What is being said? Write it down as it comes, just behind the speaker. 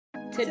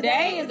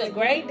Today is a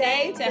great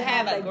day to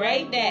have a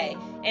great day.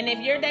 And if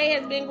your day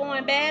has been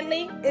going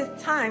badly,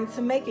 it's time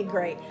to make it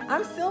great.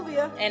 I'm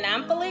Sylvia. And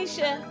I'm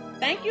Felicia.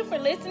 Thank you for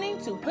listening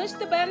to Push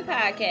the Button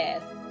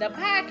Podcast, the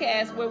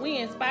podcast where we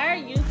inspire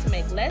you to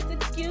make less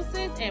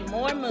excuses and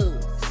more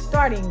moves.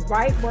 Starting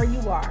right where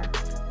you are.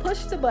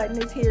 Push the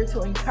Button is here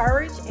to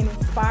encourage and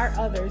inspire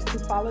others to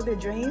follow their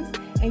dreams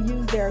and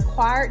use their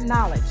acquired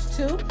knowledge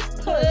to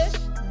push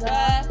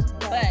the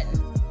button.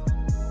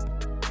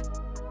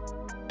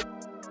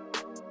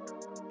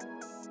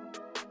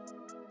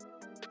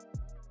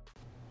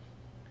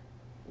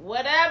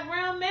 What up,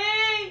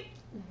 roommate?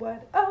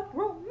 What up,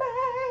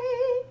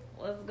 roommate?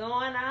 What's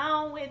going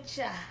on with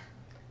ya?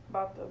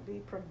 About to be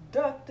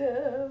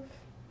productive.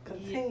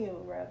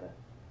 Continue.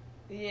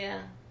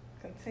 Yeah.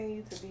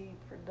 Continue to be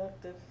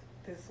productive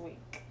this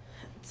week.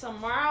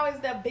 Tomorrow is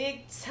the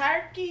big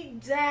turkey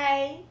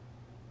day.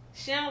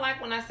 She don't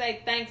like when I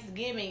say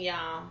Thanksgiving,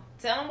 y'all.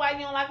 Tell them why you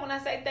don't like when I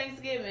say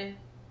Thanksgiving.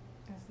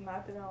 It's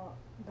not that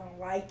I don't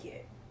like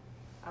it.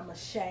 I'm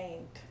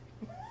ashamed.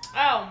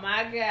 Oh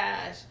my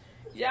gosh.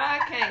 Y'all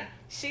can't.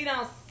 She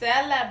don't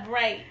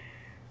celebrate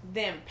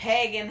them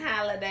pagan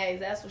holidays.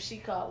 That's what she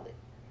called it.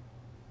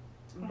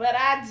 But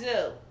I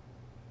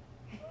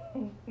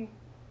do.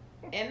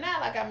 And not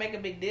like I make a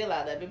big deal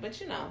out of it,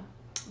 but you know.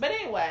 But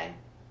anyway,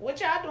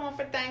 what y'all doing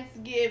for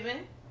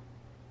Thanksgiving?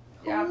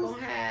 Y'all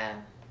gonna have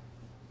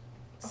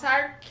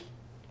turkey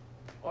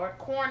or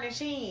Cornish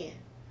hen?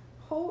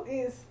 Who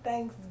is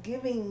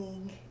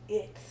Thanksgiving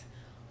it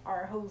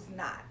or who's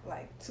not?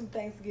 Like, to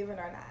Thanksgiving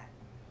or not?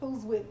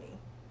 Who's with me?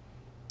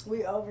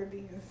 We over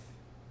these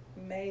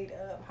made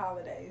up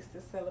holidays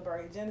to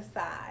celebrate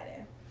genocide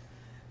and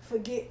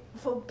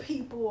forgetful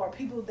people or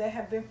people that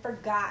have been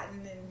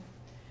forgotten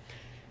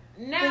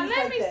and now let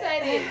like me that. say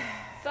this.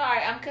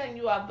 Sorry, I'm cutting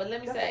you off, but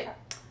let me That's say okay.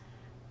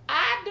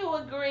 I do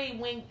agree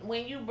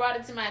when you brought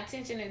it to my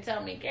attention and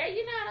told me, girl,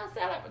 you know I don't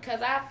celebrate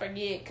because I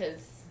forget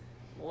because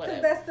whatever.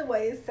 Because that's the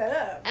way it's set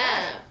up.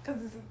 Right?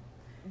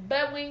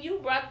 But when you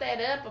brought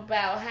that up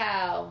about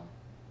how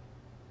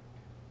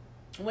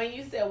when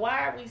you said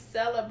why are we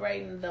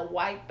celebrating the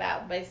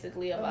wipeout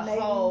basically of a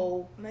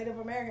whole Native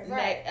Americans,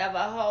 right? Of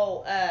a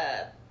whole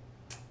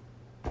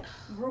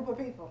group of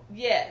people.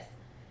 Yes.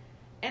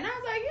 And I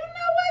was like, you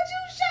know what,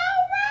 you so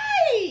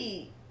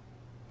right.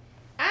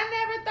 I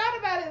never thought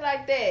about it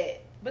like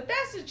that. But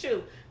that's the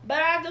truth.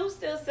 But I do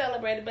still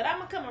celebrate it. But I'm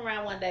going to come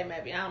around one day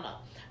maybe. I don't know.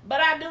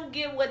 But I do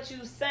get what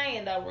you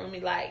saying though, Rumi.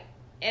 Like,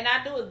 and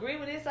I do agree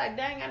with it. It's like,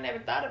 dang, I never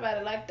thought about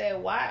it like that.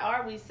 Why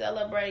are we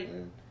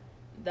celebrating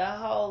the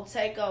whole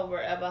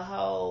takeover of a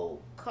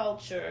whole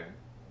culture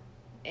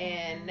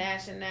and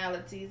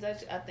nationalities? I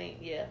think,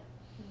 yeah.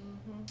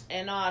 Mm-hmm.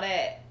 And all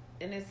that.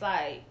 And it's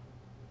like,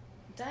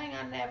 dang,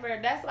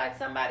 that's like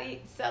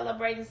somebody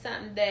celebrating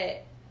something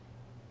that,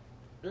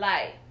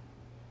 like,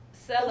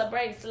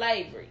 celebrating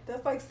slavery.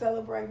 That's like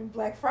celebrating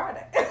Black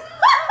Friday.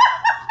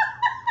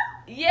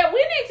 Yeah, we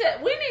need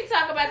to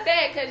talk about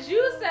that, because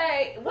you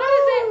say, what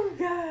is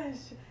it? Oh,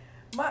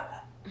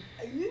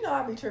 gosh. You know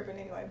I be tripping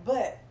anyway,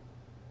 but.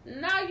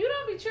 No, you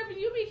don't be tripping.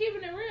 You be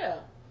keeping it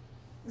real.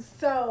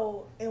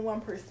 So, in one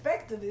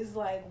perspective, it's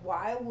like,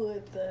 why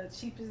would the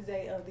cheapest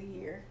day of the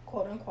year,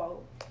 quote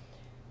unquote,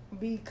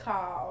 be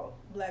called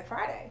Black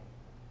Friday?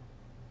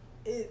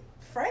 It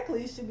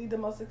frankly should be the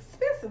most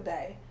expensive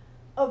day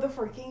of the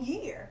freaking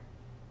year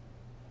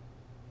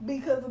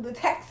because of the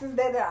taxes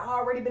that have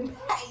already been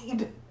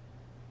paid.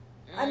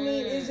 I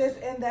mean, it's just,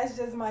 and that's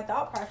just my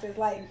thought process.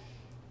 Like,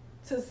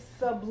 to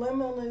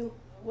subliminally,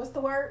 what's the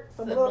word?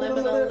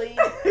 Subliminally.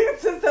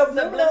 To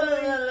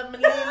subliminally.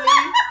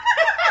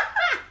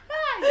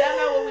 Y'all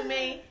know what we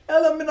mean.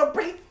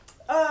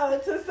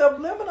 To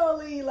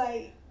subliminally,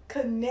 like,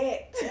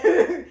 connect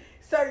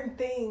certain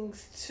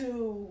things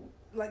to,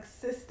 like,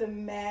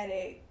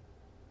 systematic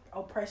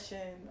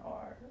oppression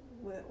or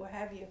what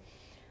have you.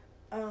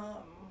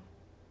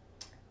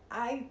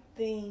 I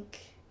think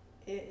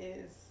it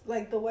is,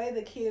 like, the way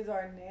the kids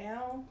are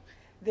now,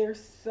 they're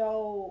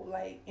so,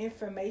 like,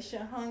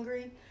 information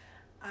hungry.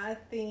 I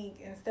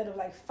think instead of,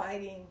 like,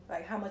 fighting,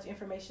 like, how much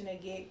information they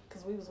get,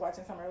 because we was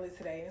watching something earlier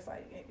today, and it's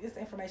like, it's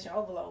information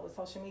overload with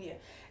social media.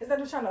 Instead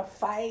of trying to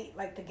fight,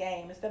 like, the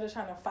game, instead of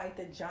trying to fight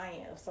the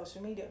giant of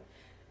social media,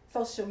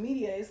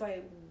 it's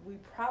like, we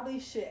probably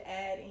should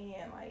add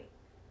in, like,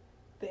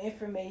 the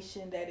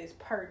information that is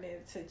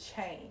pertinent to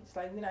change.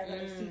 Like, we're not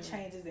going to see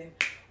changes in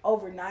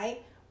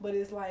overnight, but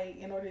it's like,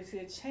 in order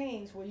to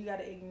change, well, you got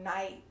to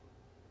ignite,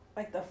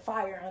 like, the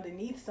fire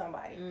underneath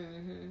somebody.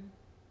 Mm-hmm.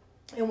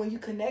 And when you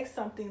connect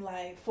something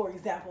like, for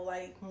example,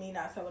 like me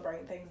not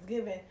celebrating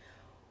Thanksgiving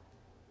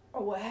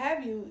or what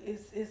have you,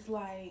 it's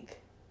like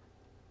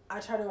I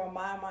try to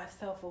remind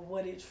myself of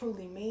what it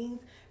truly means,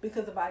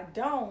 because if I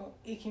don't,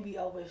 it can be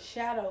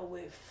overshadowed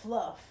with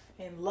fluff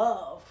and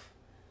love.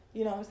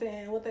 You know what I'm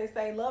saying? What they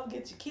say, love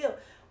gets you killed.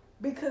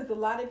 Because a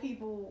lot of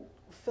people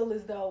feel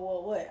as though,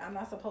 well, what, I'm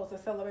not supposed to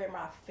celebrate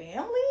my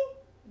family?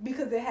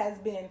 Because it has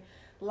been,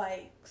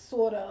 like,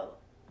 sort of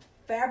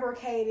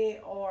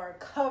fabricated or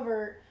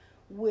covered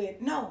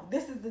with, no,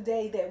 this is the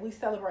day that we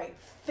celebrate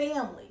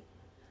family.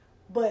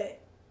 But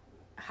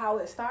how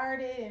it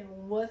started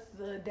and what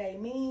the day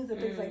means and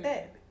things like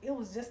that, it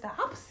was just the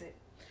opposite.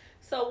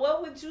 So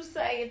what would you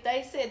say if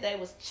they said they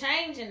was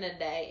changing the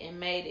day and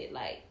made it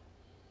like,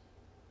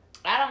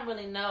 I don't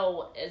really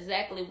know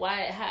exactly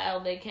how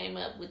they came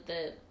up with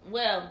the,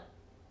 well,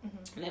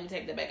 let me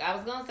take that back. I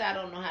was going to say I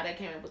don't know how they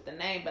came up with the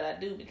name, but I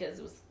do,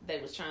 because they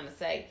was trying to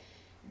say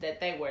that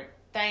they were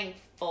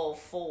thankful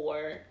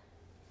for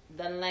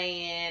the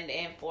land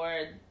and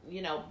for,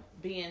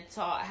 being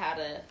taught how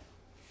to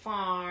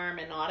farm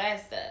and all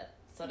that stuff.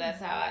 So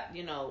that's how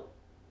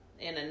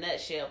in a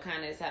nutshell,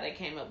 kind of is how they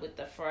came up with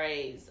the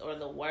phrase or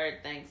the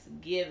word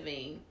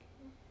Thanksgiving.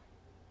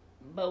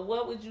 But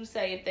what would you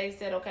say if they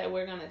said, okay,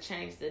 we're going to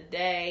change the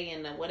day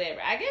and the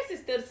whatever? I guess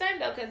it's still the same,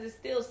 though, because it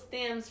still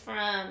stems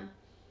from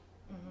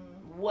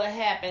what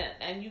happened,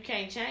 and you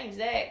can't change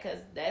that because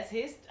that's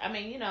history. I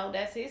mean,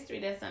 that's history.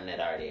 That's something that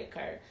already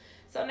occurred.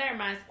 So never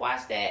mind,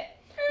 squash that.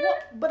 Well,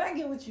 but I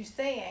get what you're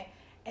saying.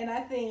 And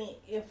I think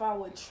if I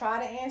would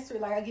try to answer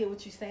it, like, I get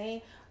what you're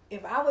saying.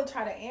 If I would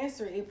try to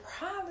answer it, it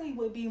probably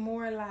would be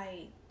more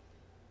like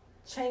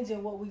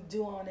changing what we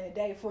do on that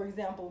day. For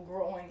example,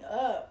 growing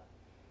up,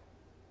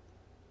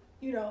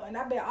 and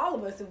I bet all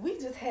of us, if we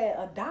just had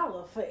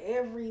 $1 for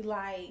every,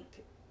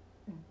 like,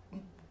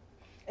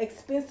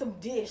 expensive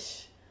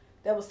dish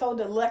that was so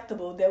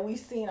delectable that we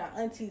seen our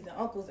aunties and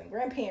uncles and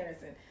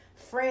grandparents and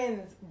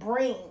friends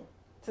bring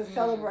to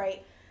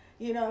celebrate,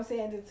 you know what I'm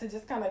saying, to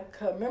just kind of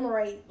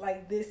commemorate,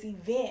 like, this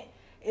event,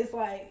 it's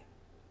like,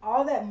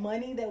 all that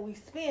money that we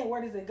spend,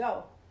 where does it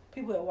go?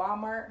 People at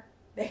Walmart,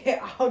 they had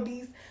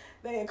Aldi's,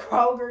 they had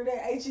Kroger, they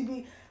had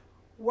H-E-B.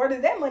 Where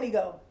does that money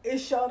go?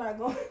 It's sure not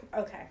going.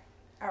 Okay,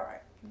 all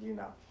right, we're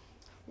not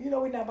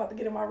about to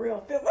get in my real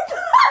feelings.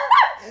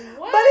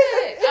 What? But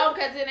it's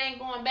because it ain't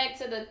going back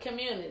to the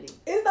community.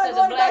 It's not to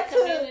going the black back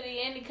community,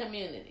 any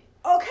community.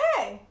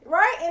 Okay,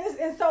 right?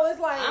 And so it's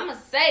like, I'ma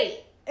say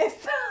it.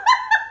 It's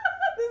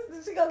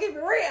she gonna keep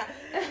it real.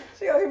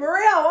 She gonna keep it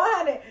real,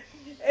 100.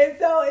 And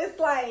so it's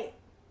like,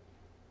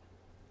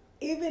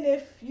 even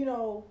if,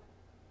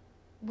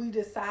 we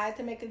decide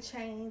to make a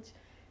change,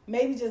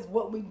 maybe just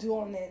what we do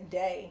on that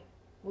day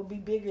would be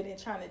bigger than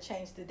trying to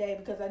change the day.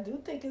 Because I do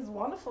think it's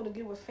wonderful to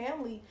get with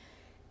family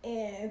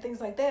and things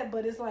like that.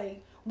 But it's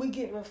like, we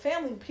get with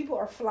family, people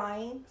are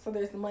flying, so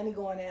there's money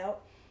going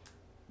out.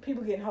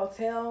 People getting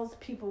hotels,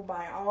 people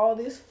buying all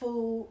this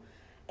food.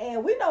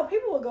 And we know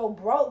people will go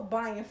broke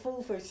buying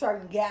food for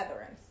certain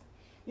gatherings.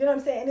 You know what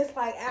I'm saying? And it's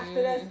like,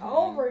 after that's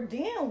over,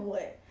 then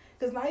what?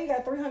 Because now you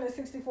got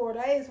 364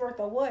 days worth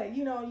of what?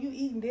 You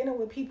eating dinner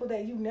with people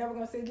that you never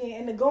going to see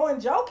again. And the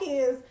going joke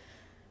is,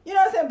 you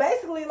know what I'm saying?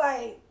 Basically,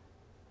 like,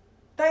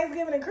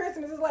 Thanksgiving and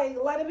Christmas is like, a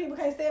lot of people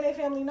can't stand their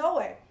family no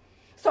way.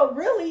 So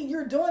really,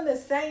 you're doing the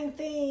same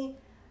thing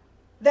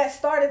that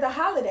started the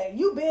holiday.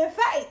 You being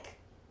fake.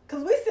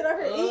 Because we sit up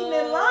here eating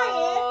and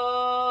lying.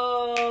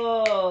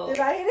 Did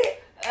I hit it?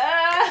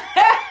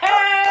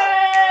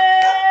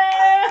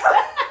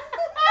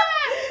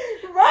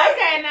 Right.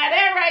 Okay, now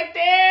that right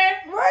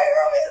there. Right,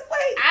 it's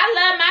like, I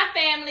love my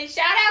family.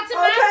 Shout out to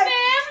my family.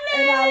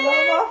 And I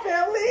love my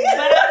family.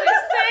 But I'm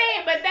just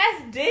saying, but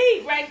that's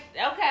deep, right?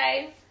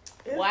 Okay.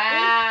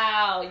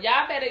 Wow.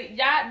 Y'all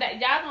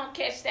gonna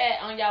catch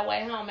that on y'all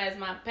way home, as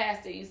my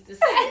pastor used to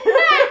say.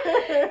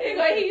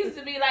 He used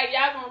to be like,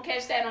 y'all gonna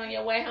catch that on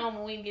your way home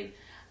when we get.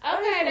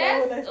 Okay,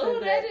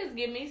 that just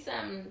give me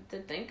something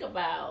to think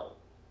about.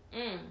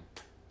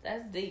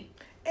 That's deep.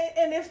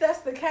 And if that's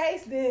the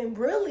case, then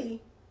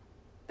really,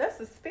 that's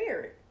the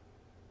spirit.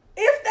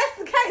 If that's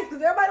the case,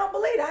 because everybody don't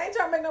believe it. I ain't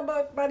trying to make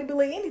nobody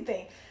believe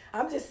anything.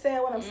 I'm just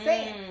saying what I'm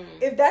saying.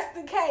 If that's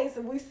the case,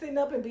 if we sitting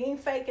up and being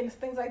fake and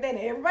things like that,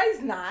 and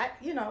everybody's not,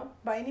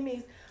 by any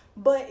means,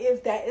 but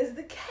if that is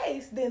the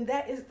case, then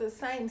that is the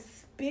same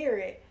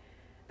spirit,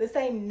 the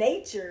same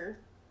nature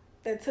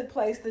that took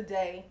place the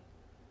day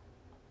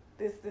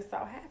this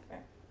all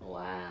happened.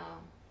 Wow.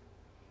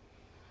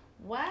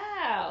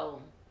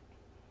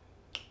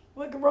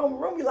 Look at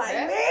Room, you like,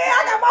 man,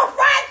 I got my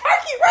fried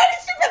turkey ready.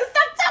 She better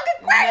stop talking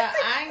crazy. No,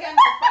 I ain't got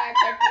no fried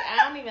turkey. I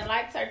don't even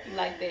like turkey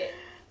like that.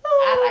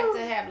 I like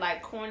to have,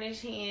 like,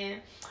 Cornish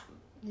hen.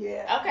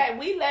 Yeah. Okay,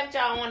 we left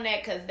y'all on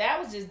that because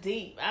that was just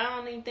deep. I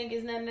don't even think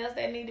there's nothing else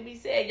that need to be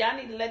said. Y'all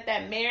need to let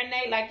that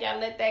marinate like y'all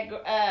let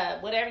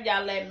that, whatever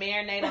y'all let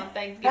marinate on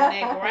Thanksgiving,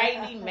 that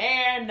gravy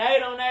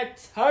marinate on that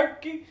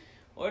turkey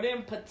or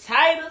them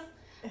potatoes.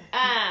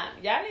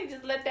 Y'all need to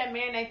just let that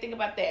marinate. Think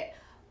about that.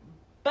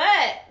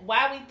 But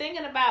while we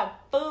thinking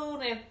about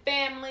food and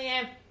family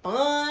and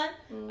fun,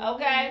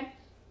 okay,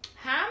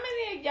 how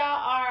many of y'all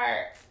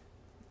are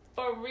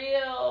for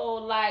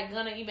real, like,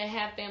 gonna even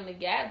have family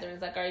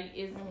gatherings? Like, are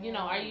you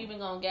even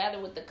gonna gather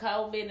with the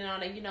COVID and all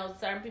that?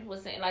 Certain people were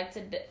saying, like,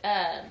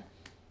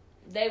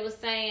 they were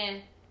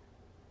saying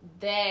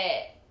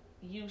that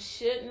you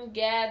shouldn't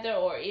gather,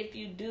 or if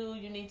you do,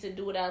 you need to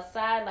do it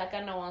outside. Like,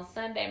 I know on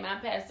Sunday, my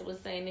pastor was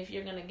saying, if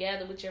you're gonna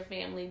gather with your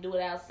family, do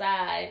it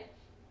outside.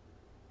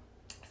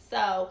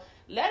 So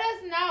let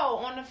us know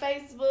on the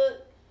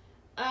Facebook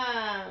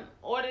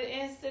or the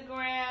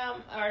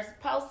Instagram, or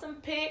post some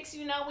pics,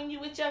 when you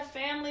with your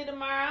family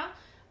tomorrow.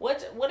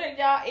 What are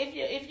y'all,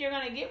 if you're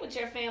gonna get with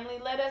your family,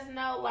 let us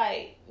know,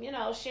 like,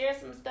 share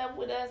some stuff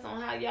with us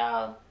on how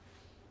y'all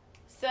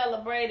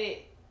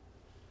celebrated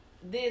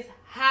this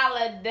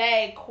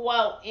holiday,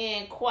 quote,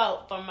 end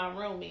quote, from my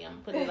roomie.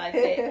 I'm gonna put it like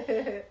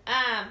that.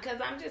 Cause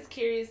I'm just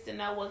curious to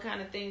know what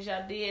kind of things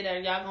y'all did. Are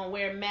y'all gonna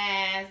wear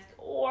masks,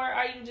 or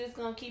are you just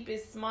gonna keep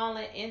it small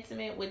and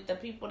intimate with the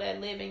people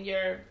that live in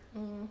your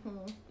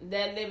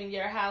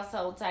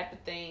household type of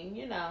thing?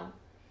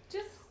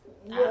 Just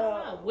I don't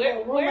know.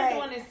 We're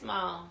doing it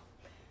small.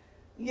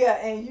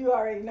 Yeah, and you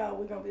already know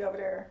we're gonna be over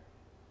there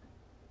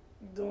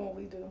doing what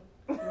we do.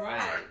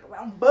 Right.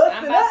 I'm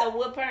about to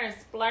whoop her and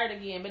splurt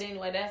again, but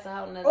anyway, that's a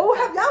whole nother. Oh,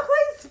 have y'all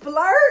played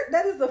Splurt?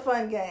 That is a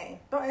fun game.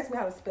 Don't ask me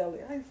how to spell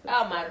it.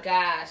 Oh my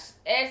gosh,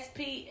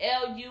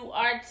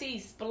 SPLURT,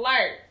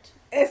 splurt!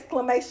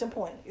 Exclamation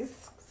point.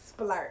 It's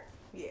Splurt.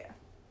 Yeah.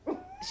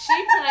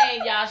 She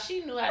playing, y'all.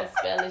 She knew how to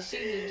spell it. She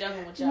just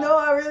joking with y'all. No,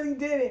 I really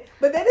didn't.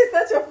 But that is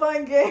such a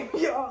fun game,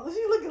 y'all.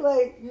 She looking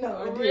like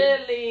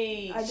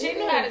really. She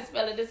knew how to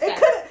spell it. It could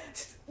have,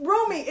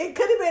 Roomie. It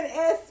could have been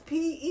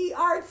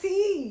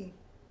SPERT.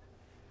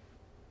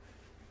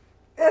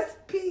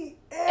 SPL.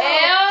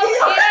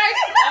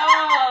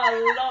 Oh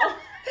Lord.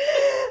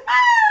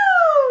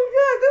 Oh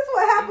God, that's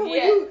what happened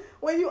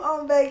when you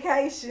on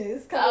vacation.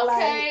 It's kind of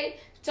okay.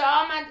 To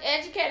all my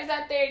educators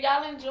out there,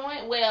 y'all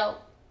enjoying?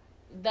 Well,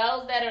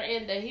 those that are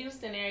in the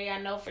Houston area, I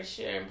know for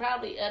sure, and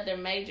probably other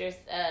major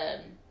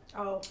for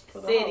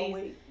the cities whole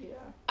week. Yeah.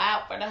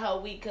 Out for the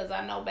whole week, because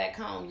I know back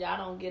home y'all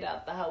don't get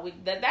out the whole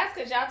week. That's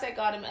because y'all take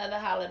all them other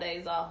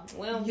holidays off.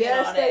 We don't get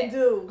all that. Yes, they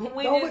do.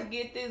 We just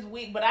get this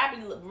week, but I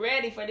be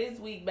ready for this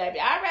week, baby.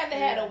 I'd rather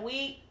have a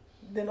week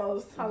than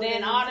those holidays,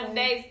 than all them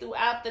days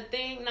throughout the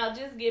thing. No,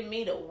 just give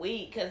me the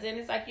week, because then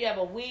it's like you have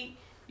a week,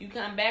 you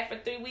come back for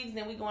 3 weeks,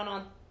 then we going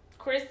on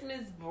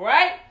Christmas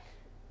break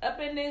up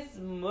in this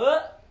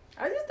muck.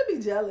 I used to be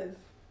jealous.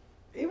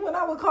 Even when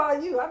I would call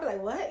you, I'd be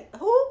like, what?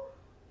 Who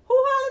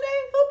holiday?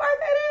 Who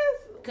birthday it is?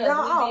 Because we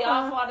be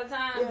off all the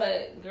time,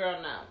 but girl,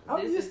 no.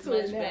 This is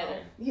much better.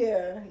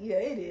 Yeah,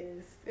 it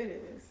is. It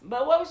is.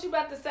 But what was you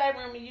about to say,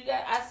 Remy?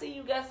 I see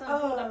you got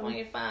something put up on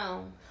your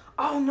phone.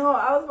 Oh, no.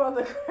 I was about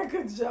to crack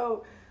a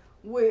joke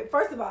with,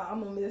 first of all,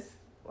 I'm going to miss,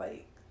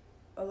 like,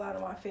 a lot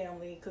of my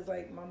family because,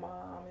 like, my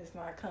mom is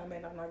not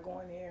coming. I'm not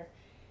going there.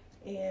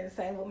 And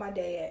same with my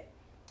dad.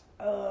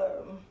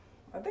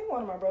 I think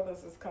one of my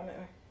brothers is coming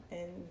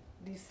in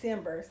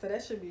December, so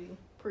that should be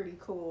pretty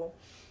cool.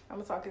 I'm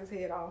going to talk his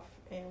head off,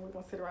 and we're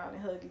going to sit around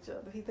and hug each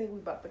other. He think we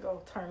about to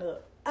go turn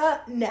up.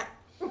 No.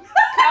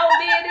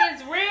 COVID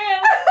is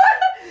real.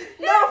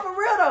 No, for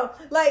real, though.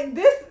 Like,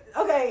 this,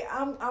 okay,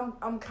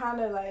 I'm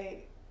kind of,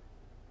 like,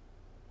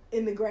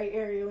 in the gray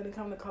area when it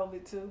comes to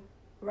COVID, too,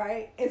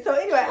 right? And so,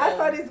 anyway, I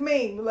saw this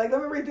meme. Like, let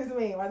me read this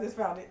meme. I just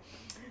found it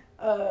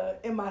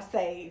in my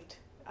saved.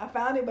 I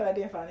found it, but I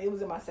didn't find it. It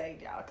was in my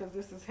saved, y'all, because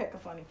this is hecka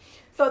funny.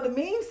 So, the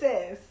meme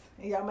says,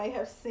 and y'all may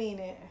have seen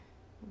it.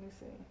 Let me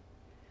see.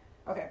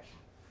 Okay.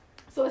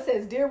 So, it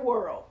says, Dear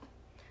world,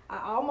 I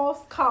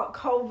almost caught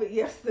COVID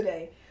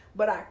yesterday,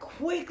 but I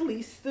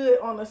quickly stood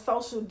on a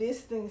social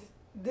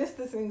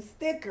distancing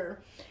sticker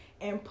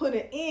and put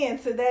an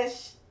end to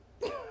that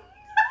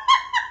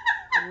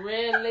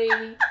Really? No,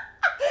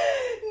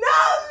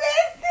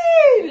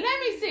 listen! Let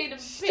me see the picture.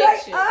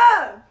 Straight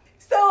up.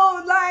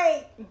 So,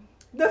 like,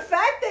 the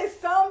fact that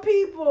some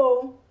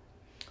people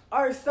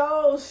are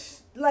so,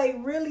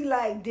 really,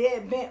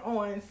 dead bent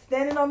on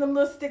standing on them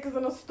little stickers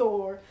in the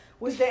store,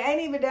 which they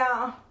ain't even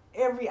down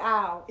every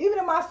aisle. Even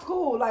in my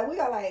school, we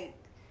got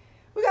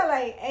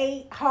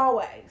 8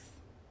 hallways.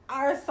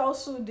 Our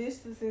social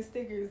distancing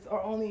stickers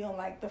are only on,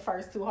 the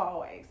first 2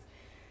 hallways.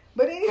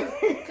 But anyway.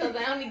 Because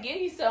they only give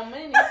you so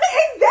many.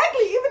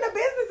 Exactly. Even the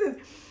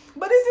businesses.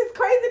 But it's just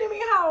crazy to me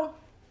how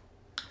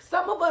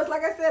some of us,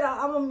 like I said,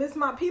 I'm going to miss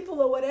my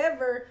people or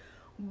whatever.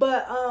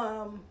 But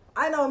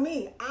I know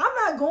me. I'm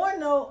not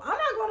going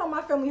on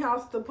my family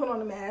house to put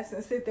on a mask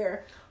and sit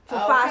there for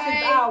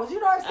 5-6 hours. You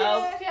know what I'm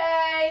saying?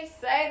 Okay.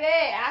 Say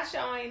that. I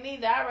sure ain't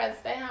neither. I'd rather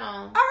stay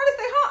home.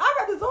 I'd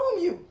rather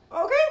Zoom you.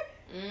 Okay?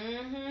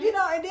 Mm-hmm. You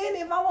know, and then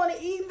if I want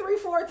to eat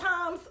 3-4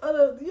 times of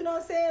the, you know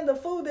what I'm saying, the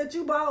food that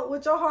you bought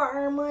with your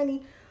hard-earned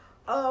money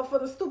for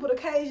the stupid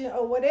occasion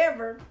or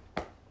whatever.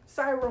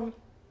 Sorry, room.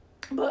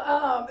 But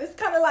it's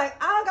kind of like,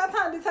 I don't got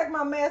time to take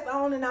my mask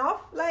on and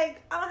off. I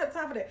don't have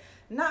time for that.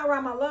 Not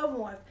around my loved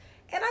ones.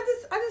 And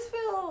I just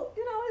feel,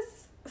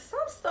 it's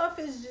some stuff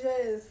is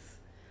just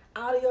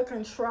out of your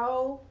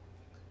control.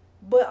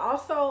 But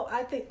also,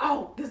 I think,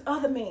 this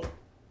other meme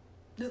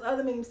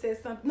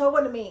says something. No, it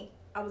wasn't a meme.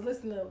 I was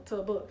listening to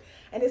a book,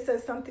 and it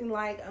says something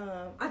like,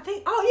 I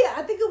think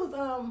it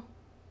was,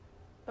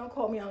 don't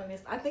quote me on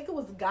this. I think it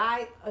was a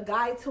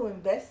guide to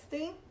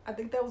investing. I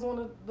think that was one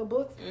of the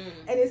books.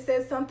 And it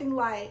says something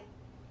like,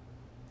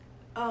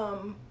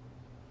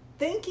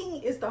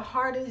 thinking is the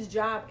hardest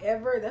job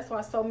ever. That's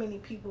why so many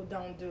people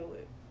don't do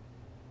it.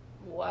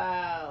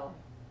 Wow.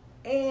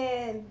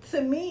 And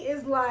to me,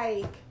 it's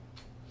like,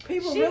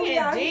 People She really getting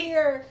out deep.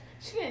 here.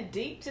 She been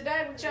deep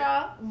today with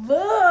y'all.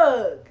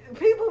 Look,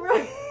 people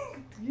really,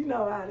 you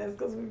know how that's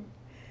because we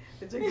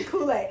drinking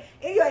Kool-Aid.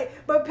 Anyway,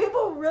 but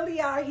people really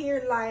out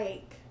here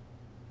like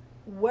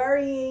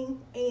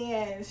worrying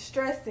and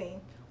stressing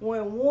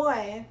when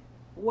one,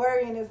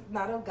 worrying is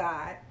not of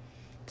God.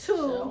 Two,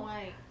 So,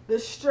 like, the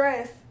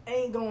stress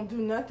ain't gonna do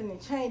nothing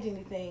to change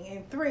anything.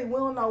 And three, we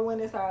don't know when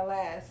it's our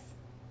last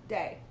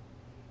day.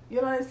 You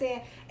know what I'm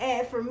saying?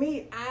 And for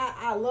me,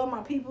 I love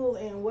my people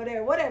and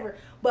whatever.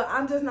 But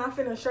I'm just not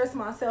finna stress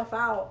myself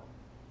out.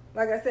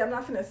 Like I said, I'm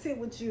not finna sit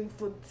with you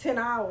for 10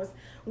 hours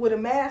with a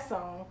mask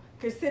on,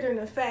 considering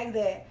the fact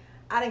that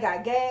I done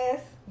got gas.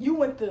 You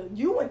went to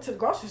the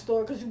grocery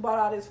store because you bought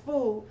all this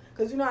food.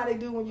 Because you know how they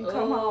do when you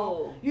come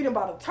home. You done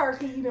bought a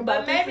turkey. You done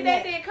bought but maybe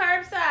they did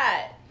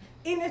curbside.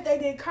 Even if they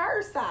did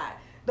curbside,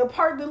 the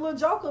little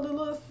joker, the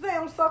little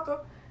Sam sucker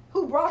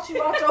who brought you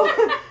out your, you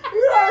know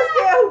what I'm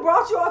saying, who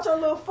brought you out your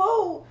little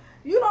food,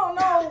 you don't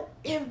know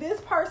if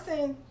this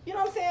person, you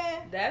know what I'm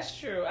saying? That's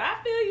true.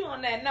 I feel you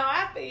on that. No,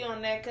 I feel you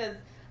on that because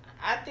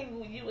I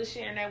think you were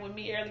sharing that with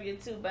me earlier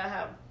too about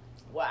how,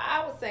 well,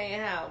 I was saying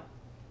how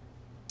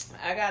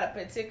I got a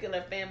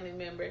particular family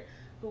member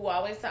who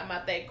always talking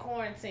about they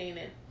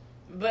quarantining,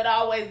 but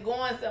always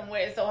going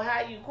somewhere. So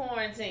how you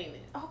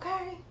quarantining?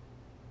 Okay.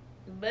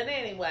 But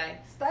anyway.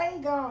 Stay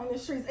gone in the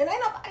streets. And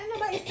ain't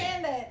nobody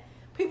saying that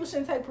people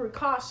shouldn't take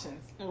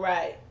precautions.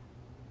 Right.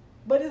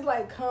 But it's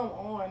like, come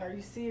on, are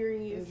you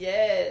serious?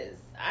 Yes.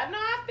 I know,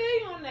 I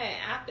feel you on that.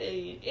 I feel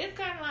you. It's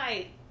kind of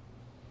like,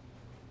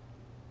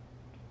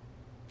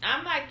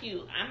 I'm like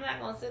you. I'm not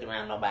going to sit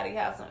around nobody's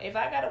house. If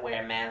I got to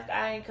wear a mask,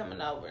 I ain't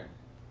coming over.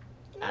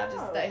 No. I'll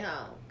just stay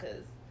home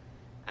because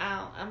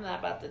I'm not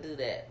about to do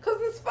that. Because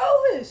it's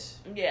foolish.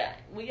 Yeah.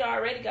 We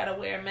already got to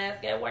wear a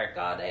mask at work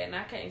all day, and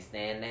I can't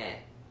stand that.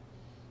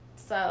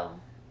 So.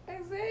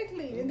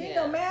 Exactly. And then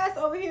the mask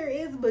over here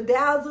is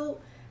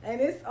bedazzled, and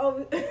it's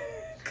over.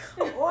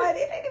 Come on,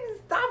 it ain't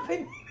even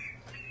stopping.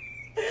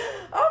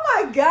 Oh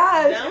my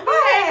gosh. Don't be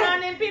hating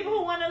on them people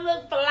who want to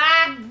look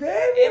fly.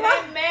 Baby, in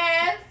their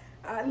masks.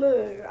 I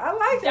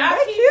like y'all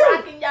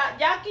it.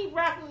 Y'all keep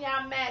rocking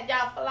y'all mask,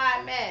 y'all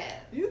fly mask.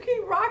 You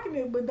keep rocking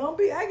it, but don't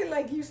be acting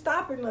like you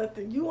stopping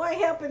nothing. You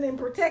ain't helping and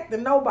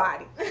protecting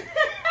nobody.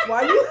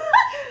 Why you looking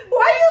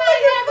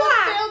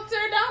fly?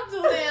 Filter, don't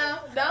do them.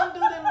 Don't do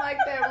them like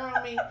that,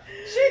 Rumi.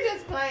 She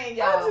just playing,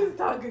 y'all. I'm just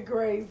talking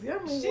crazy. I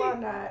mean, why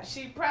not?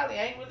 She probably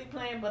ain't really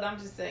playing, but I'm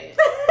just saying.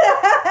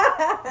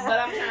 But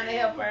I'm trying to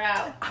help her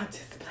out. I'm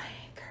just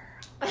playing,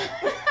 girl.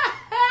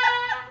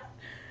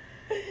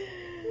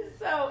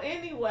 So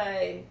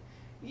anyway,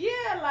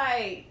 yeah,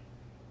 like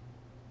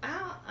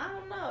I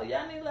don't know.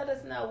 Y'all need to let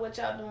us know what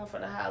y'all doing for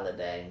the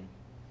holiday.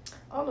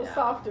 On a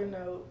softer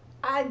note,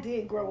 I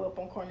did grow up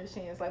on Cornish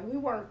hens. Like, we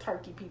weren't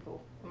turkey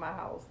people in my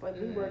house. Like,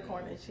 we were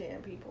Cornish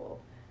hen people.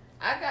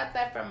 I got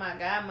that from my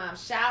godmom.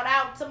 Shout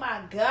out to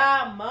my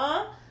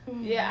godmom.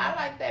 Mm-hmm. Yeah,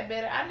 I like that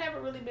better. I've never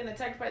really been a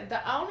turkey person.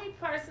 The only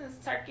person's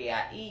turkey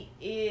I eat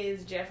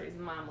is Jeffrey's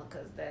mama,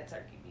 because that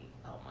turkey be,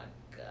 oh my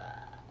gosh.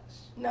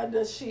 Now,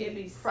 does she it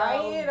be fry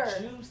so it or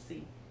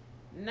juicy?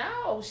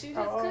 No, she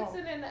just cooks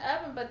it in the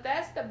oven. But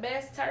that's the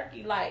best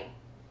turkey. Like,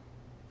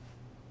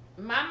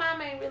 my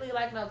mom ain't really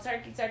like no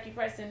turkey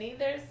person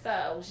either,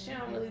 so she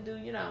don't really do,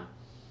 you know.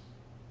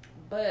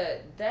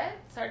 But that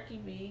turkey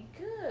be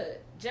good.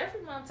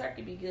 Jeffrey's mom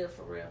turkey be good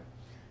for real.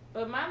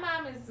 But my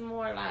mom is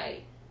more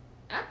like,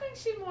 I think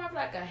she's more of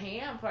like a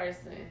ham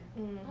person.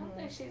 Mm-hmm. I don't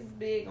think she's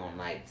big on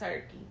like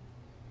turkey.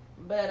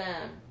 But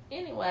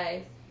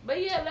anyways,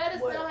 but yeah, let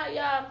us know how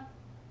y'all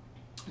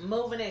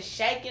moving and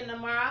shaking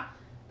tomorrow.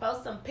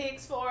 Post some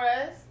pics for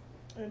us.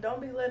 And don't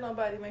be letting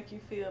nobody make you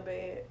feel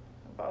bad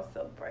about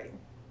celebrating.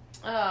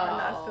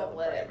 Oh,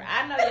 whatever.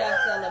 I know y'all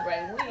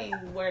celebrating. We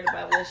ain't worried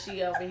about what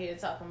she over here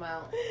talking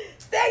about.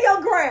 Stand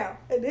your ground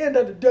at the end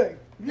of the day.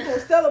 You gonna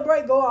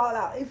celebrate, go all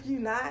out. If you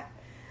not,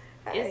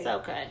 hey, it's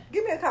okay.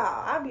 Give me a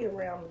call. I'll be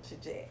around with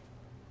your Jack.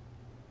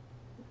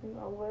 You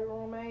know what,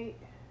 roommate?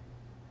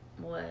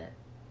 What?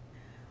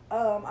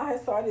 I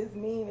saw this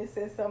meme. It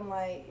said something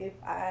like, if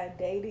I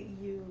dated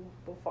you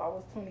before I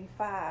was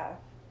 25,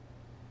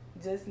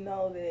 just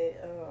know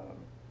that,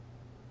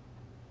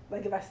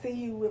 like if I see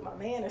you with my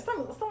man or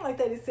something like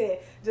that, it said,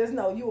 just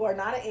know you are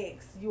not an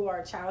ex. You are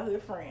a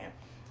childhood friend.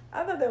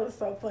 I thought that was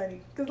so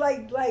funny. Because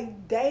like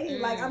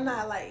dating, like I'm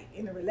not like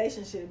in a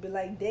relationship, but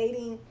like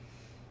dating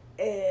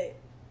at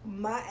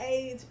my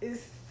age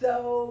is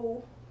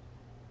so,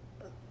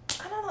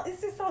 I don't know,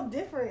 it's just so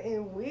different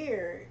and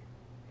weird.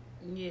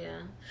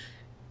 Yeah.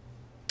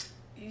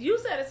 You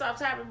said it's off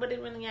topic, but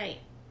it really ain't.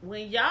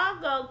 When y'all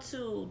go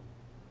to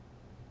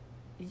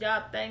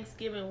y'all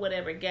Thanksgiving,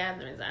 whatever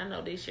gatherings, I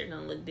know this year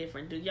gonna look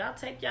different. Do y'all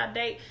take y'all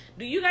date?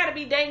 Do you gotta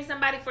be dating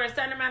somebody for a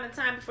certain amount of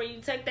time before you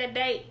take that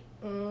date?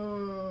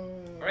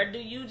 Or do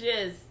you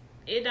just,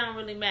 it don't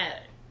really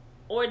matter?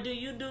 Or do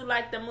you do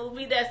like the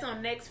movie that's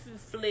on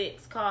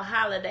Netflix called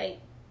Holiday?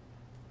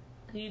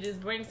 You just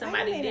bring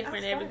somebody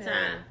different every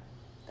time.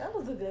 That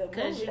was a good movie.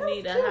 Because you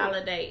need a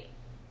holiday.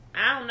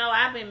 I don't know.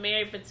 I've been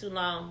married for too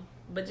long.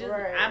 But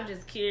Right. I'm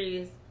just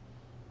curious.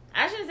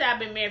 I shouldn't say I've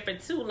been married for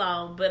too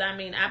long, but I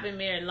mean, I've been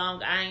married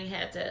long. I ain't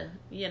had to,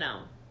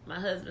 my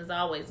husband's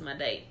always my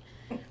date.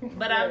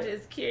 But Right. I'm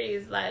just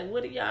curious, like,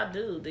 what do y'all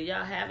do? Do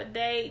y'all have a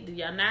date? Do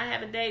y'all not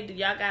have a date? Do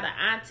y'all got an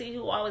auntie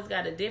who always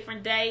got a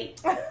different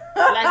date? Like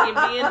it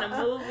be in the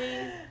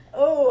movies?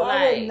 Oh,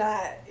 I would Like-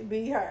 not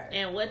be her.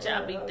 And what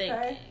y'all be Okay.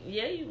 thinking?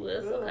 Yeah, you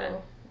would. Ugh. Okay.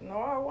 No,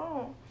 I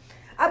won't.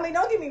 I mean,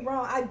 don't get me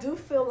wrong. I do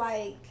feel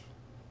like,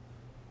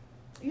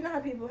 you know how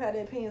people have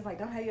their opinions, like,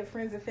 don't have your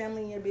friends and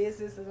family in your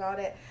business and all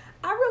that.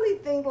 I really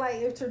think, like,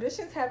 if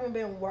traditions haven't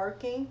been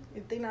working,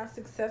 if they're not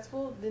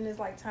successful, then it's,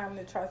 like, time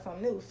to try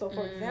something new. So,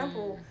 for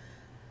example,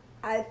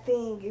 I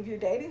think if you're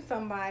dating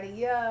somebody,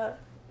 yeah,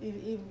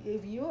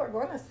 if you are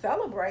going to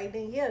celebrate,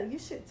 then, yeah, you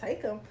should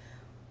take them.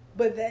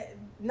 But that,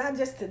 not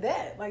just to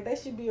that. Like, they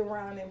should be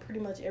around in pretty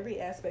much every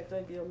aspect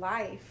of your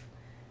life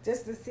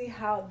just to see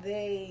how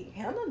they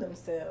handle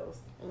themselves.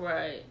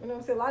 Right. You know what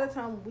I'm saying? A lot of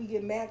times we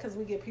get mad because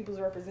we get people's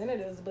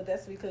representatives, but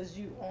that's because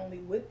you only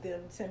with them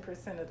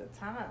 10% of the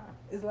time.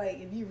 It's like,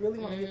 if you really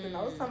want to get to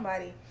know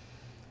somebody,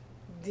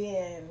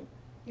 then,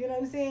 you know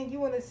what I'm saying?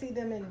 You want to see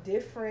them in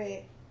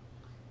different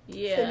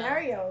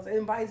scenarios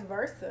and vice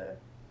versa.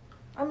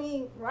 I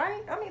mean,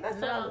 right? I mean,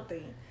 that's what I would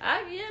think.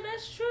 Yeah,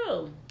 that's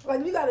true.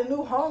 Like, you got a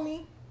new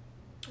homie.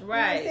 Right. You know what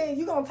I'm saying?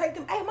 You going to take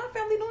them, hey, my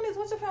family doing this.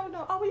 What's your family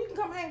doing? Oh, well, you can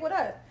come hang with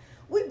us.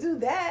 We do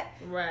that.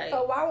 Right.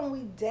 So why when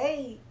we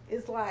date,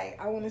 it's like,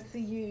 I want to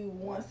see you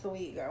once a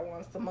week or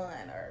once a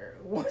month or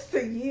once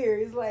a year.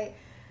 It's like,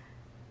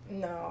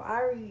 no,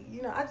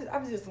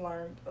 I've just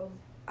learned.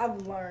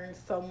 I've learned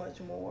so much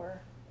more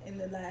in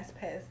the last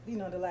 10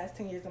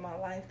 years of my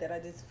life that I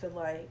just feel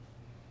like,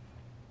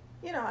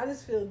 I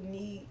just feel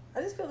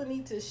the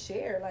need to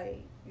share.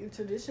 Like, if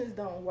traditions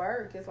don't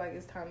work, it's like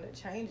it's time to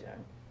change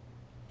them.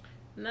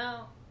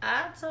 No,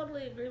 I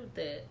totally agree with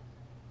that.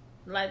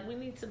 Like, we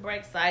need to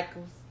break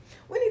cycles.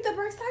 We need to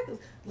break cycles.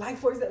 Like,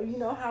 for example, you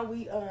know how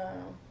we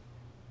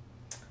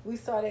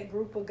saw that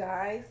group of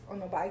guys on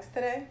the bikes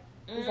today?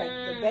 It was like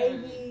the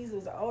babies, it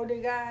was an older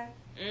guy.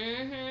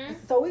 Mm-hmm.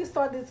 So we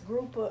saw this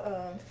group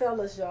of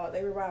fellas, y'all.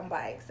 They were riding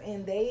bikes,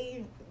 and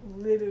they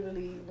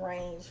literally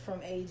ranged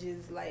from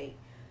ages like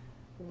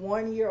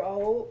 1 year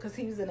old, because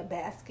he was in a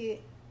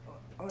basket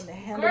on the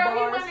handlebars.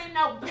 Girl, he wasn't in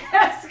no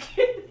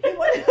basket. He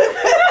wasn't in a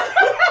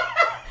basket.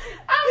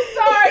 I'm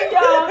sorry, He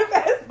wasn't y'all. in a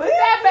basket. But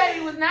that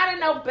baby was not in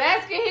no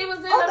basket. He was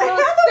in On a the little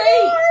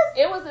handlebars?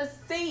 seat. It was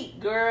a seat,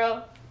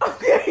 girl.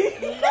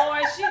 Okay.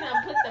 Lord, she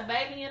done put the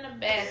baby in a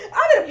basket.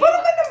 I didn't put him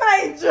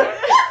in the manger.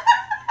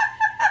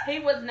 He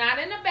was not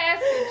in a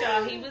basket,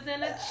 y'all. He was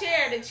in a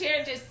chair. The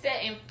chair just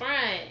sat in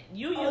front.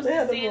 You used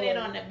to seeing it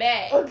on the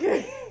back.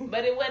 Okay.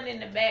 But it wasn't in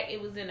the back. It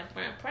was in the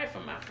front. Pray for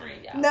my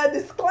friend, y'all. Now,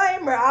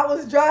 disclaimer, I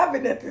was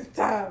driving at this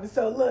time.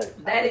 So, look.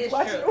 That is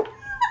watching. true.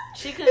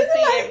 She couldn't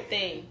see like-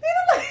 everything. He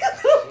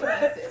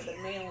I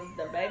said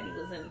the baby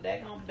was in the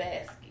daggone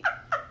basket.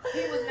 He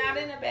was not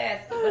in the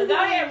basket. But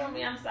go ahead with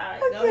me. I'm sorry.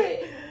 Go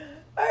ahead.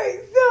 All right,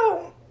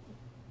 so.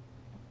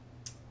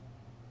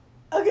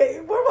 Okay,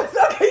 where was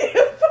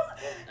I?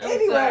 I'm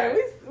Anyway, sorry.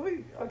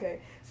 we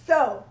okay.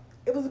 So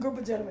it was a group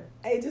of gentlemen,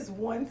 ages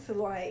 1 to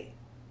like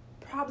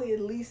probably at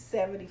least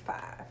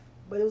 75,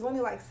 but it was only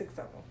like 6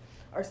 of them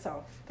or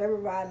so. They were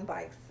riding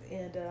bikes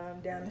and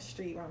down the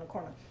street around the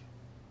corner,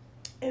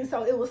 and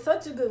so it was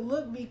such a good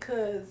look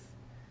because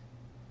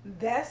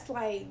that's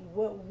like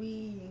what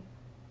we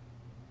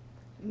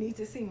need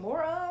to see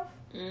more of.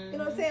 Mm-hmm. You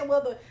know what I'm saying?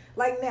 Well,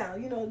 like now,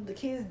 the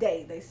kids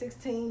date. They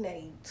 16,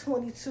 they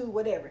 22,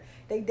 whatever.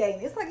 They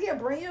dating. It's like, yeah,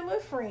 bring your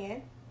little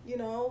friend.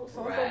 So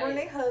Right. bring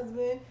their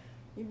husband.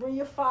 You bring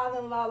your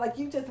father-in-law. Like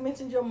you just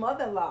mentioned your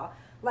mother-in-law.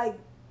 Like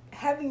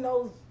having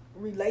those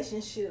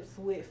relationships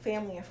with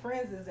family and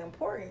friends is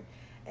important.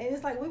 And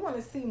it's like we want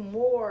to see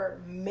more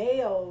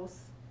males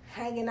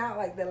hanging out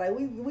like that. Like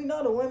we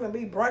know the women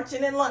be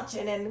brunching and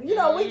lunching and,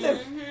 we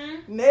just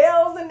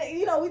nails and,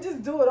 we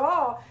just do it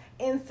all.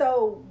 And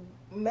so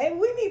maybe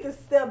we need to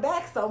step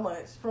back so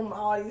much from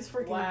all these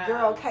freaking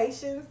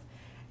girlcations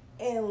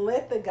and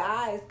let the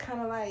guys kind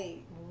of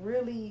like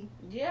really.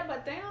 Yeah,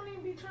 but they don't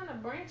even be trying to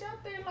branch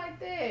out there like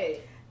that.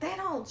 They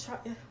don't try.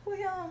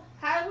 Well,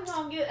 how we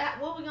gonna get?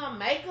 What we gonna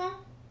make them?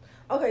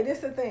 Okay, this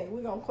is the thing.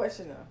 We're gonna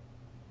question them,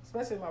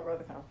 especially if my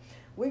brother comes.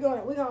 We're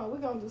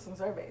gonna do some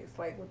surveys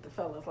like with the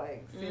fellas,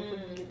 like see if we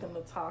can get them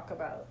to talk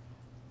about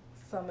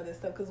some of this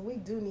stuff because we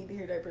do need to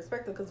hear their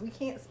perspective because we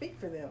can't speak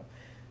for them.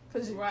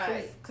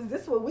 Because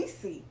this is what we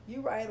see.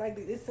 You right? Like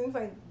it seems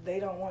like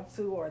they don't want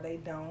to or they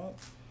don't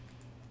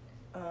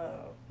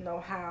know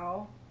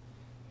how.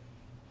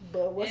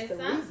 But what's the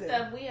reason? Some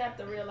stuff we have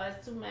to realize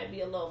too may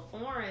be a little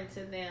foreign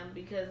to them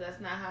because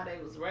that's not how they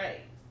was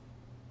raised.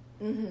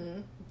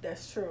 Mm-hmm.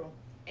 That's true.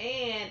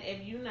 And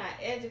if you're not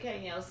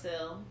educating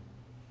yourself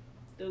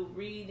through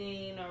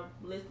reading or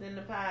listening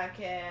to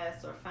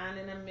podcasts or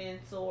finding a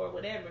mentor or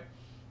whatever,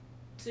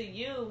 to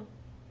you,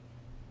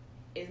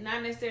 it's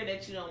not necessarily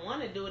that you don't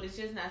want to do it. It's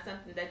just not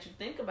something that you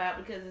think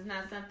about because it's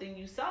not something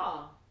you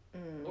saw.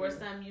 or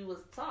something you was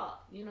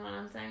taught. You know what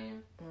I'm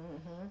saying?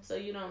 Mm-hmm. So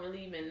you don't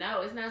really even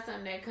know. It's not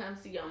something that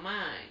comes to your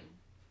mind.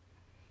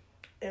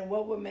 And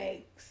what would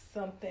make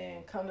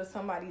something come to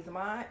somebody's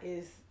mind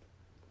is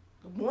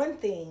one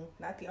thing,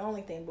 not the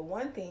only thing, but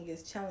one thing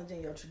is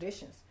challenging your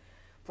traditions.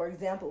 For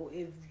example,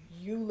 if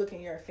you look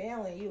in your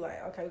family, you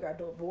like, okay, we got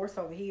divorce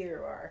over here,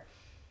 or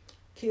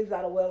kids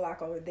out of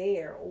wedlock over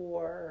there,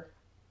 or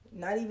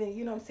not even,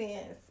 you know what I'm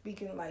saying,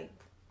 speaking like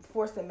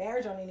forcing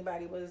marriage on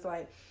anybody, but it's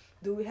like,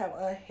 do we have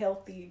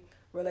unhealthy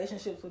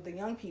relationships with the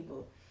young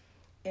people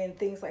and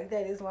things like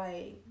that? It's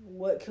like,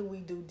 what could we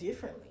do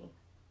differently?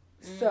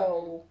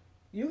 So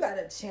you got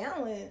to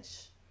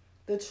challenge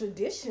the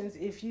traditions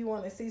if you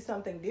want to see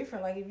something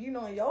different. Like if you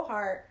know in your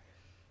heart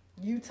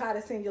you tired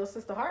of seeing your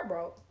sister heart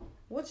broke,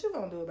 what you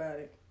gonna do about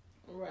it?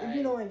 Right. If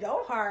you know in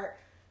your heart,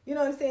 you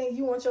know what I'm saying,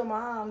 you want your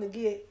mom to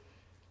get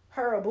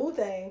her a boo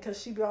thing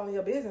because she be on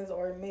your business,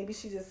 or maybe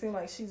she just seemed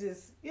like she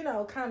just, you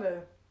know, kind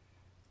of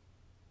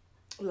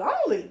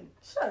lonely.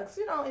 Shucks,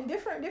 you know, in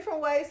different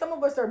ways. Some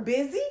of us are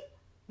busy,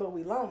 but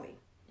we lonely.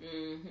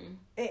 Mm-hmm.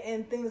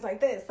 And things like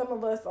that. Some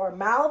of us are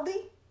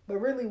mouthy, but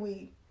really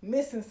we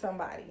missing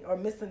somebody, or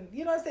missing,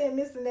 you know what I'm saying,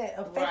 missing that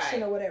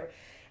affection, right, or whatever.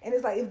 And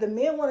it's like, if the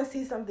men want to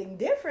see something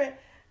different,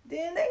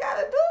 then they got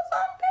to do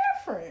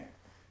something different.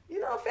 You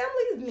know,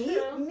 families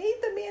need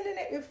the men in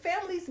their,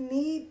 families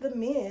need the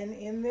men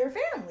in their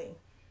family.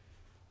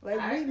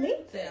 Like, we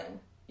need them.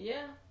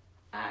 Yeah,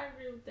 I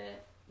agree with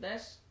that.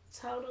 That's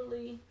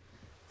totally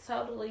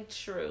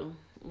true,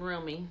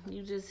 Rumi.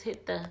 You just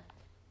hit the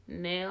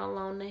nail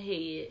on the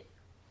head.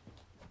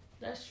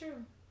 That's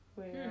true.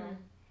 Well,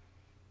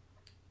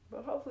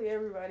 but hopefully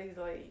everybody's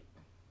like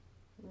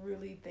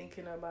really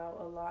thinking about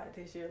a lot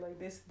this year. Like,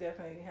 this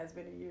definitely has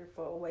been a year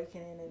for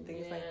awakening and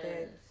things like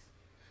that.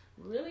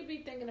 Really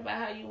be thinking about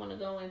how you want to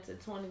go into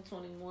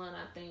 2021,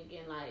 I think.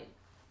 And like,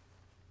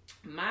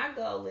 my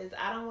goal is,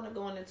 I don't want to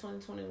go into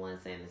 2021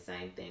 saying the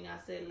same thing I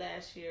said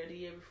last year, the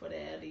year before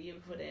that, the year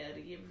before that,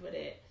 the year before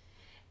that.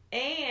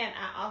 And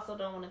I also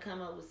don't want to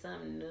come up with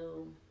something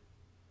new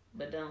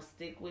but don't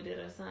stick with it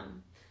or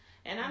something.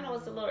 And I know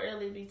it's a little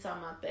early to be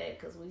talking about that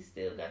because we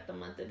still got the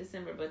month of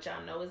December, but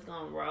y'all know it's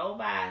going to roll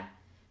by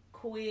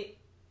quick.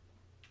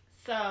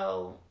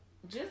 So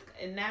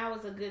now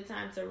is a good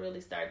time to really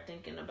start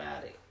thinking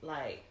about it.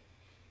 Like,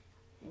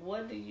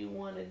 what do you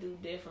want to do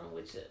different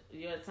with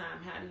your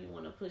time? How do you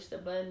want to push the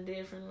button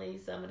differently?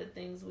 Some of the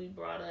things we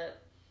brought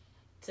up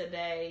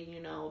today,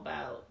 you know,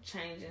 about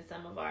changing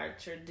some of our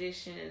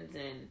traditions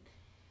and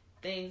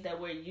things that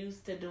we're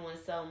used to doing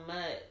so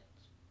much,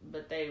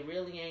 but they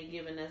really ain't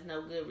giving us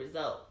no good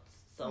results.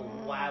 So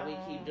why we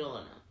keep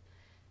doing them?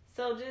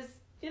 So just,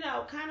 you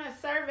know, kind of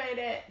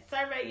survey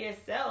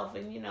yourself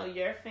and, you know,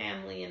 your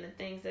family and the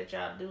things that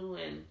y'all do,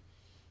 and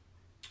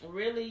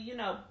really, you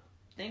know,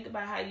 think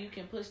about how you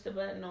can push the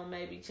button on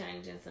maybe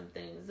changing some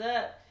things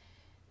up.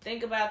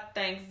 Think about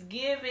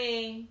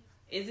Thanksgiving.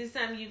 Is it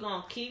something you're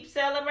going to keep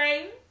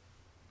celebrating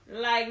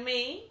like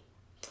me?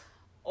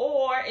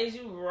 Or is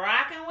you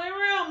rocking with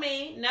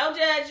Rumi, no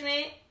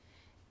judgment,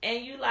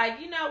 and you like,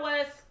 you know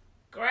what,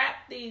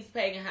 scrap these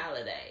pagan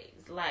holidays.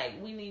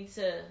 Like, we need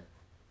to,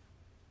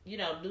 you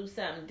know, do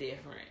something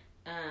different.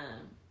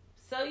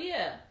 So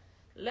yeah,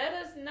 let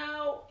us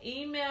know.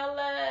 Email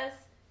us,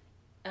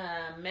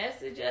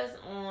 message us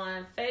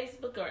on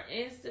Facebook or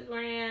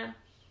Instagram.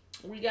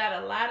 We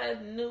got a lot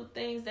of new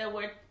things that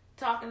we're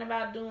talking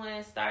about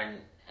doing, starting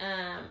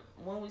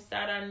when we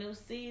start our new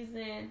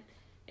season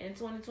in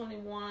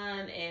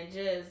 2021, and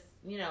just,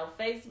 you know,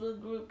 Facebook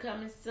group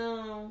coming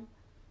soon.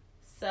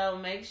 So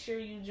make sure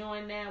you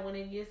join that when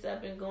it gets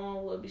up and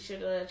going. We'll be sure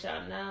to let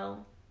y'all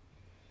know.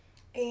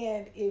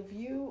 And if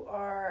you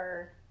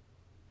are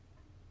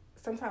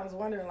sometimes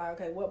wondering, like,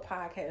 okay, what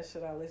podcast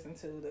should I listen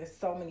to? There's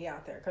so many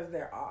out there, because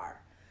there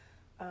are.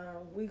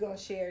 We're going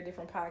to share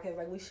different podcasts.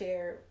 Like, we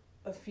shared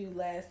a few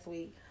last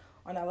week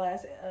on our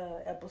last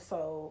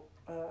episode.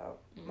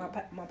 My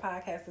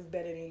podcast is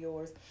better than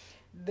yours.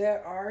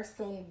 There are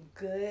some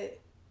good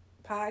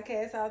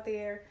podcasts out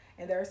there,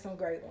 and there are some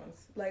great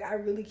ones. Like, I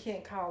really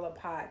can't call a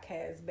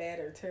podcast bad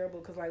or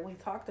terrible, because like we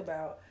talked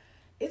about,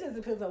 it just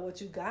depends on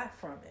what you got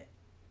from it.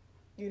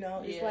 You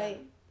know, it's like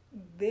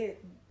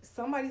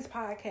somebody's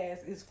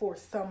podcast is for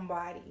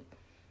somebody.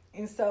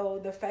 And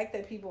so the fact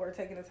that people are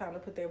taking the time to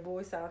put their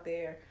voice out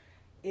there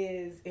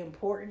is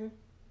important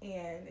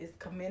and is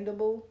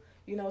commendable.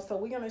 You know, so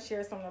we're going to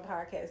share some of the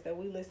podcasts that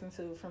we listen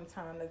to from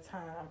time to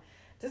time,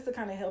 just to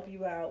kind of help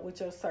you out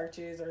with your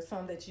searches or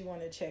some that you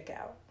want to check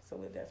out. So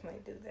we'll definitely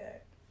do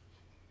that.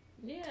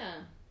 Yeah.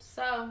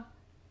 So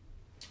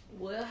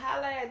we'll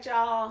holler at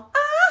y'all.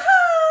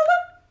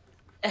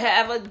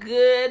 Have a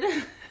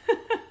good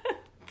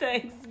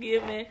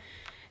Thanksgiving,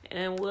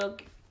 and we'll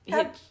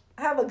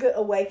have a good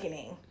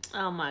awakening.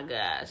 Oh my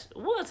gosh.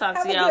 We'll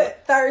talk to y'all. Have a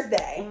good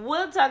Thursday.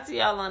 We'll talk to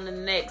y'all on the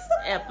next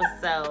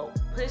episode.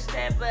 Push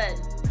that button.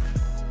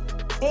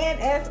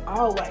 And as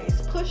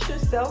always, push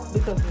yourself,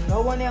 because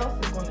no one else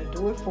is going to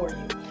do it for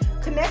you.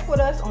 Connect with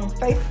us on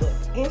Facebook,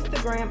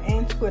 Instagram,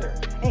 and Twitter,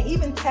 and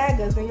even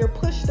tag us in your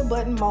push the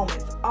button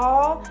moments,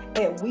 all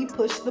at We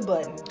Push the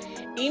Button.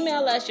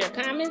 Email us your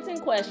comments and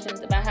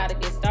questions about how to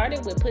get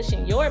started with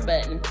pushing your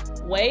button,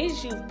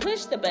 ways you've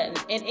pushed the button,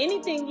 and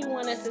anything you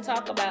want us to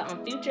talk about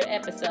on future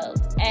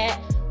episodes at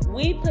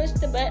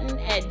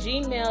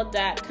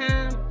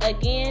wepushthebutton@gmail.com.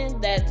 Again,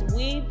 that's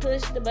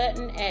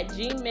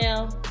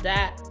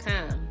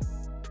wepushthebutton@gmail.com.